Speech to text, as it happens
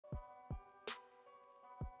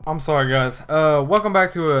I'm sorry guys, welcome back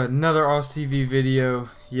to another AusTV video.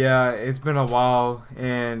 Yeah, it's been a while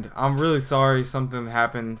and I'm really sorry something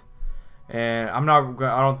happened, and I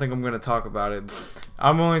don't think I'm gonna talk about it.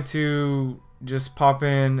 I'm going to just pop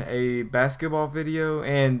in a basketball video,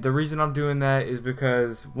 and the reason I'm doing that is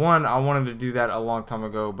because one, I wanted to do that a long time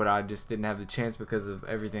ago, but I just didn't have the chance because of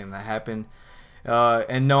everything that happened.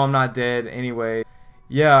 And no, I'm not dead anyway.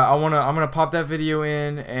 Yeah, I'm gonna pop that video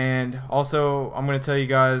in, and also I'm gonna tell you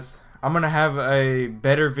guys I'm gonna have a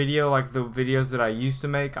better video like the videos that I used to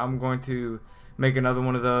make. I'm going to make another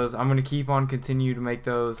one of those. I'm gonna continue to make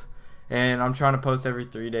those, and I'm trying to post every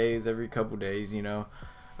 3 days, every couple days, you know.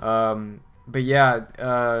 But yeah,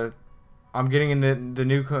 I'm getting in the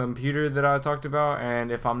new computer that I talked about,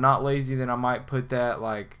 and if I'm not lazy, then I might put that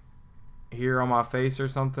like here on my face or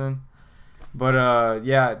something. But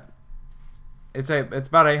yeah. It's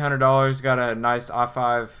about $800. Got a nice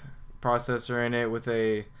i5 processor in it with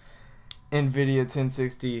a NVIDIA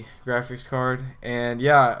 1060 graphics card, and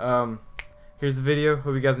yeah, here's the video.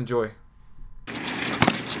 Hope you guys enjoy.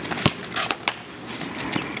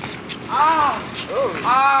 Ow! Ooh.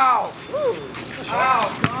 Ow! Ooh.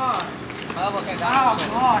 Ow! God! Ow!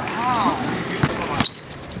 God! Ow!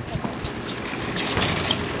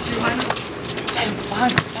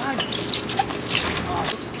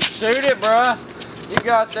 Shoot it, bruh. You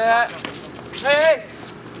got that. Hey!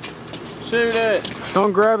 Shoot it.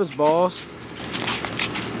 Don't grab his balls.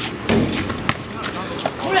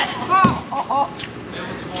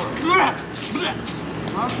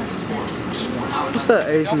 What's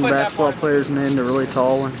that Asian basketball player's name, the really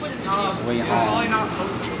tall one?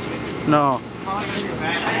 No.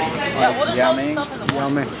 Yao Ming. Yao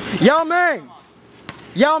Ming. Yao Ming!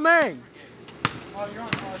 Yao Ming!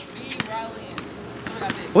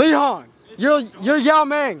 Lee Hong! You're Yao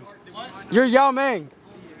Ming! You're Yao Ming!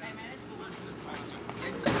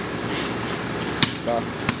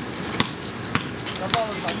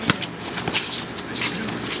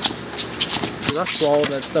 Dude, I swallowed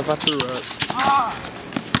that stuff, I threw up.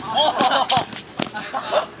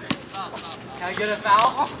 Can I get a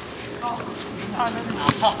foul?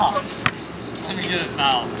 Let me get a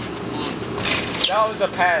foul. That was a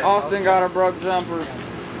pass. Austin got a broke jumper.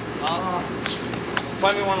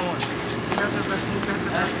 Play me 1-on-1.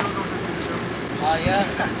 Oh yeah.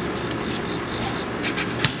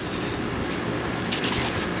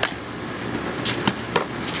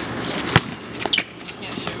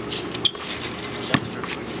 Can't shoot.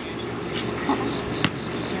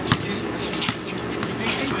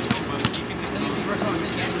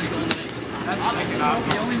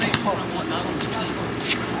 He only makes one, not on the side.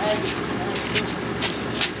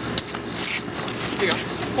 Here you go.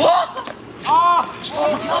 Whoa! Oh!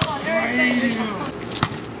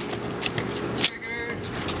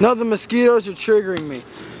 No, the mosquitoes are triggering me.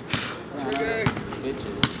 Triggered.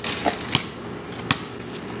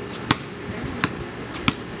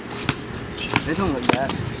 They don't look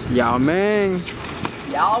bad. Yao Ming.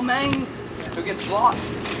 Yao Ming? Who gets blocked?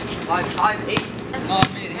 5'8". No, I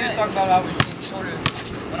mean, he was talking about how we were getting shorter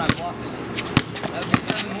when I blocked him. That would be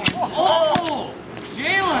 7 more. Oh!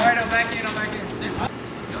 Jalen! Alright, I'm back in.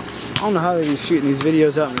 I don't know how they be shooting these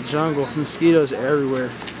videos out in the jungle. Mosquitoes everywhere.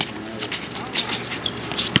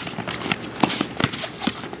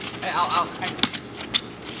 Hey, ow. Hey.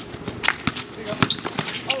 Here you go.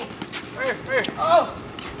 Oh! Where? Oh!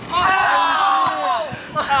 Oh!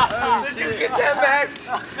 Did you get that, Max?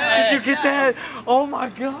 Did you get that? Oh my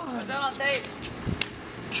God! Was that on tape?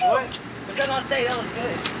 What? Was that on tape? That was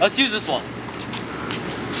good. Let's use this one.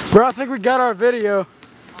 Bro, I think we got our video.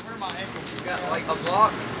 I hurt my ankle. You got like a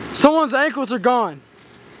block? Someone's ankles are gone.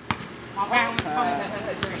 I think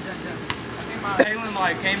my Jalen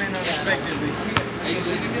like came in unexpectedly. Are you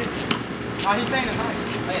leaving it? Oh, he's saying it's nice.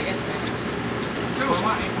 Oh, yeah, I guess so. Dude,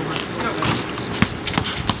 my ankle hurts.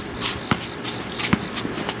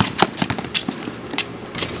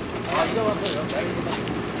 Oh, you go up there. Okay.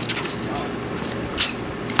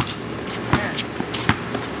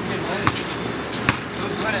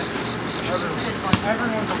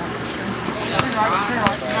 Everyone's a winner.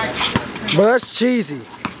 But that's cheesy. I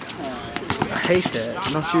hate that,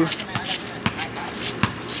 don't you?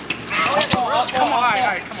 Come on.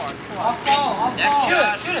 That's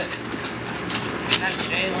Josh. Shoot it. That's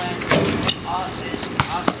Jalen. Austin.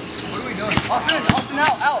 What are we doing? Austin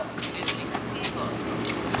out.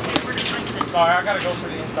 Sorry, I gotta go for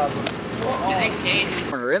the inside one.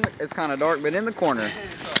 It's kind of dark, but in the corner.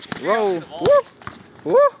 Roll. Woo!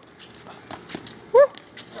 Woo! Woo!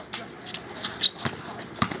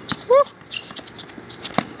 Woo!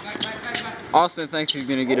 Austin thinks he's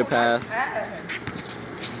gonna get a pass.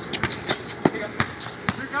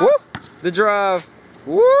 The drive.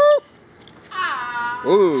 Woo!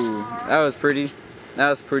 Ooh, that was pretty. That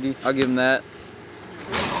was pretty. I'll give him that.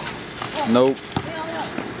 Nope.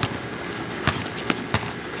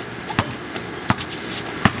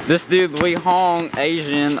 This dude, Lee Hong,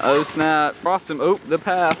 Asian, oh snap. Austin, oh, the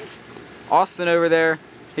pass. Austin over there.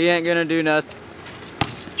 He ain't gonna do nothing.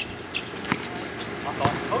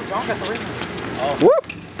 Oh, John got the ring. Whoop!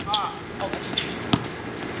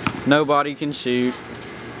 Nobody can shoot.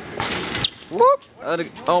 Whoop!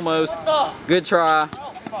 Almost. Good try.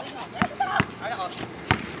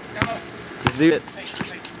 Just do it.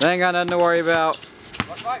 They ain't got nothing to worry about.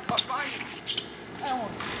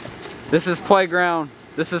 This is playground.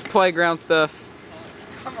 This is playground stuff.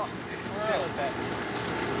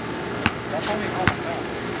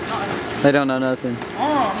 They don't know nothing.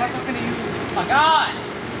 Oh, I'm not talking to you. Oh my God.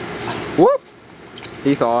 Whoop!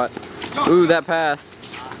 He thought. Ooh, that pass.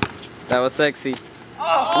 That was sexy.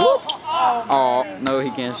 Oh, no, he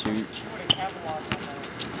can't shoot.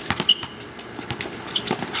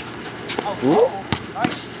 Ooh.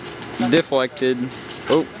 Deflected.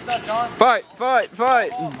 Oh. Fight, fight,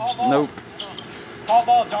 fight. Nope. Call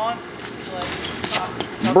ball, John.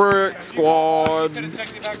 Brick squad.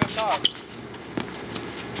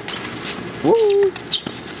 Woo.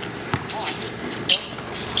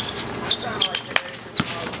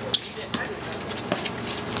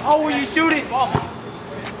 Oh, will you shoot it?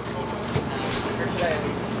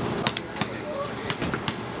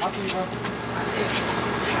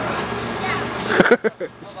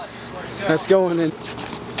 That's going in.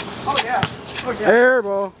 Oh yeah. Oh yeah. Air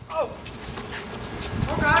ball. Oh.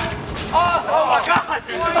 Okay. Oh my God.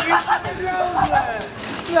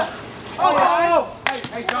 Oh.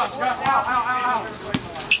 Hey, John. Ow.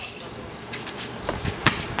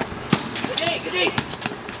 Good D.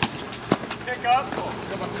 Pick up.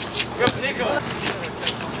 Good pick up.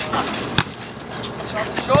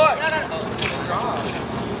 Short.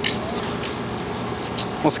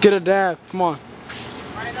 Let's get a dab. Come on.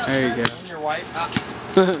 There you go. Your wife.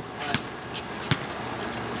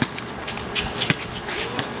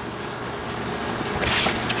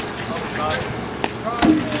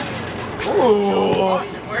 Oh,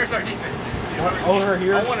 where's our defense? Over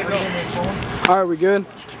here. I want to know. All right, we good?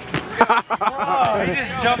 Oh, he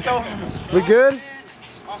just jumped over. We good?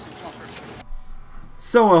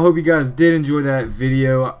 So I hope you guys did enjoy that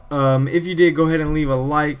video. If you did, go ahead and leave a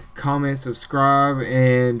like, comment, subscribe,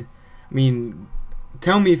 and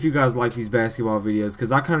tell me if you guys like these basketball videos,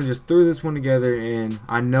 because I kind of just threw this one together, and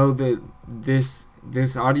I know that this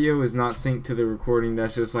audio is not synced to the recording.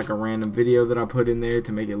 That's just like a random video that I put in there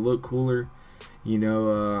to make it look cooler. You know,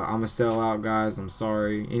 I'm a sellout, guys. I'm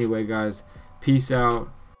sorry. Anyway, guys, peace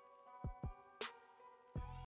out.